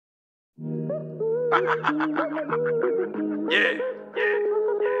Yeah.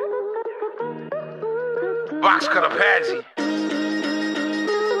 Box cutter Patsy.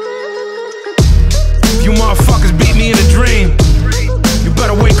 If you motherfuckers beat me in a dream, you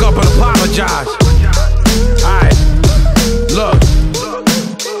better wake up and apologize. Alright, look.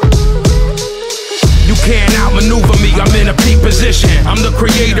 You can't outmaneuver me, I'm in a peak position. I'm the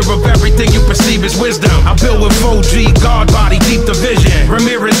creator of everything you perceive as wisdom. I built with 4G, guard body, deep division.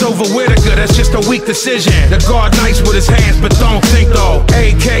 Ramirez over Whitaker, that's just a weak decision. The guard nice with his hands, but don't think though.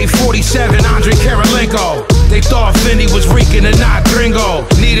 AK-47, Andre Karolinko. They thought Vinnie was reeking and not gringo.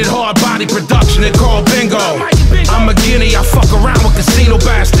 Needed hard body production and called bingo. I'm a guinea, I fuck around with casino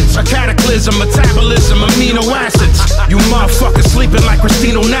bastards. A cataclysm, metabolism, amino acids. You motherfuckers sleeping like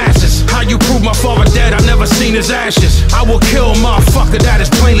Christina Onassis. How you prove my father dead? I never seen his ashes. I will kill a motherfucker that is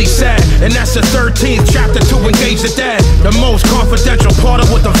plainly sad. And that's the 13th chapter to engage the dead. The most confidential part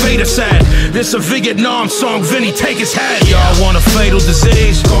of what the Vader said. This a Vietnam song, Vinnie, take his head. Y'all want a fatal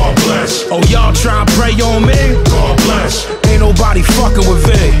disease? God bless. Oh, y'all try and pray on me? God bless. Ain't nobody fucking with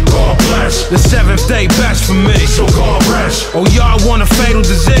Vinnie. God bless. The 7th day best for me, so God rest. Oh, y'all want a fatal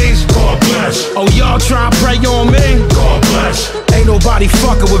disease? God bless. Oh, y'all try and pray on me? God bless. Ain't nobody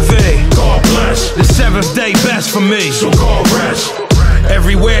fucking with Vinnie. God bless. The 7th day best for me, so God rest.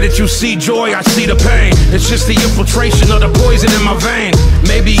 Everywhere that you see joy, I see the pain. It's just the infiltration of the poison in my vein.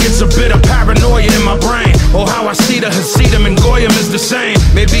 Maybe it's a bit of paranoia in my brain. Or how I see the Hasidim and Goyim is the same.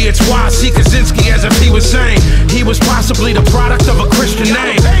 Maybe it's why I see Kaczynski as if he was sane. He was possibly the product of a Christian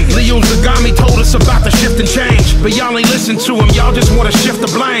name. Leo Zagami told us about the shift and change, but y'all ain't listen to him, y'all just wanna shift the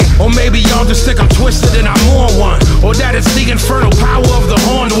blame. Or maybe y'all just think I'm twisted and I'm on one. Or that it's the infernal power of the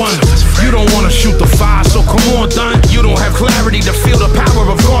horned one. You don't wanna shoot the fire, so come on, done. You don't have clarity to feel the power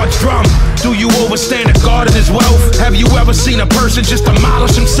of God's drum. Do you overstand the God and his wealth? Have you ever seen a person just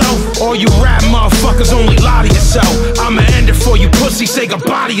demolish himself? All you rap motherfuckers only lie to yourself. I'ma end it for you pussy, say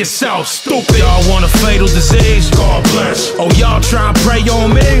goodbye to yourself. Stupid. Y'all want a fatal disease? God bless. Oh, y'all try and pray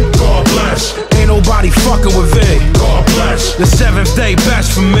on me? God bless. Ain't nobody fucking with Vinnie. God bless. The 7th day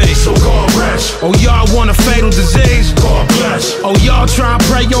best for me, so God rest. Oh, y'all want a fatal disease? God bless. Oh, y'all try and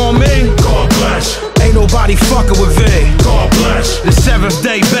pray on me? God bless. Ain't nobody fucking with Vinnie. God bless. The 7th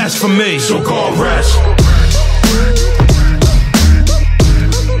day best for me, so God rest.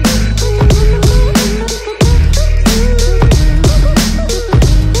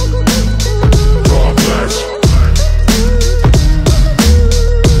 God bless.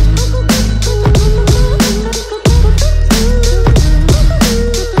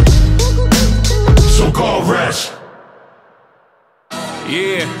 So God rest.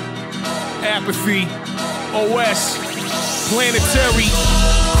 Yeah. Apathy, OS, Planetary,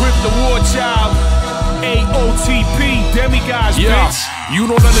 Crypto War Child, AOTP, Demigods, bitch. You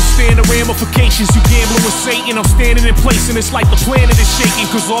don't understand the ramifications, you gambling with Satan. I'm standing in place and it's like the planet is shaking.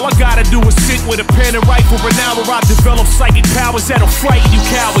 Cause all I gotta do is sit with a pen and write for an hour. I develop psychic powers that'll frighten you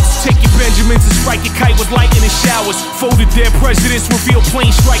cowards. Take your Benjamins and strike your kite with lightning and showers. Folded dead presidents, reveal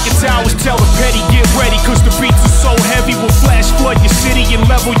planes striking towers. Tell the petty, get ready, cause the beats are so heavy. Will flash flood your city and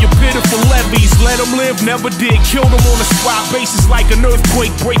level your pitiful levees. Let them live, never did, kill them on a spot basis like an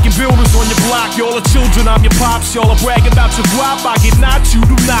earthquake, breaking buildings on your block. Y'all are children, I'm your pops. Y'all are bragging about your guap, I get knocked, you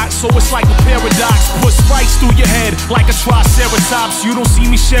do not. So it's like a paradox, put spikes through your head like a triceratops. You don't see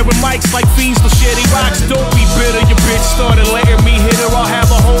me sharing mics like fiends to share they rocks. Don't be bitter, your bitch started letting me hit her. I'll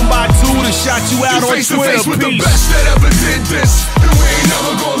have a home by 2 to shot you out on Twitter. Face to face with the best that ever did this, and we ain't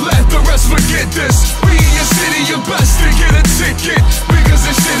never gonna let the rest forget this. We in your city, your best to get a ticket, because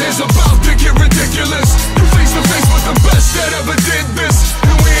this shit is about to get ridiculous. You face to face with the best that ever did this,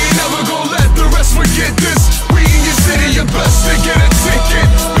 and we ain't never gonna let the rest forget this. We in your city, your best to get a ticket,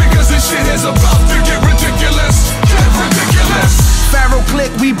 because this shit is about to get ridiculous. Get ridiculous. Pharaoh click,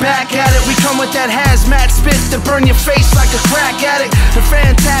 we back at it. We come with that hazmat spit to burn your face like a crack addict. The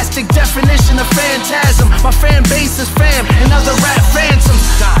fantastic definition of phantasm. My fan base is fam and other rap phantoms.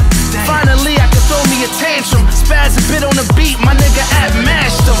 Finally I can throw me a tantrum. Spaz a bit on the beat, my nigga at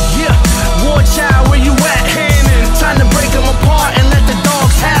mashed them. Yeah, War Child, where you at? Hannon. Time to break them apart and let the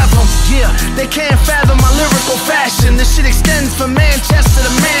dogs have them. Yeah, they can't fathom my lyrical fashion. This shit extends from Manchester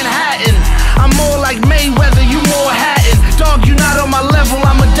to Manhattan. I'm more like Mayweather, you more Hatton. Dog, you not on my level,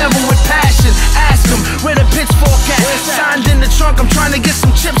 I'm a devil with passion. Ask them where the pitchfork at. Signed in the trunk, I'm trying to get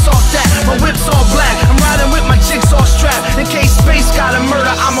some chips off that. My whip's all black, I'm riding with my jigsaw strap. In case space got a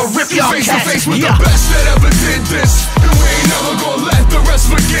murder, I'ma rip y'all face cat. to face with the best that ever did this, and we ain't never gonna let the rest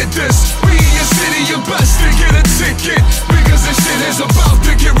forget this. We in your city, your best to get a ticket, because this shit is about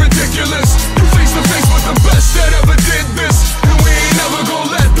to get ridiculous. You face to face with the best that ever did this, and we ain't never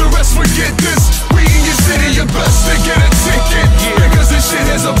gonna let the rest forget this.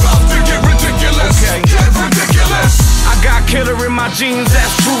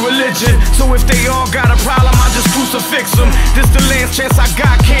 last chance I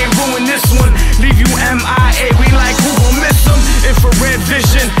got, can't ruin this one. Leave you MIA, we like who gon' miss them? Infrared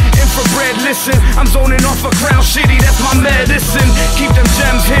vision, infrared listen. I'm zoning off a Crown Shitty, that's my medicine. Keep them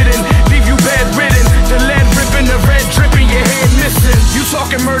gems hidden, leave you bedridden. The lead ripping, the red dripping, your head missing. You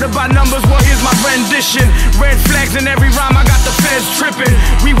talking murder by numbers, well here's my rendition. Red flags in every rhyme, I got the feds tripping.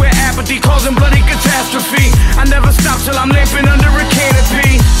 We wear apathy, causing bloody catastrophe. I never stop till I'm limping under a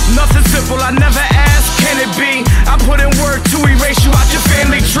canopy. Nothing simple, I never ask, can it be? I put in work to erase you out your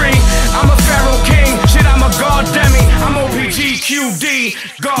family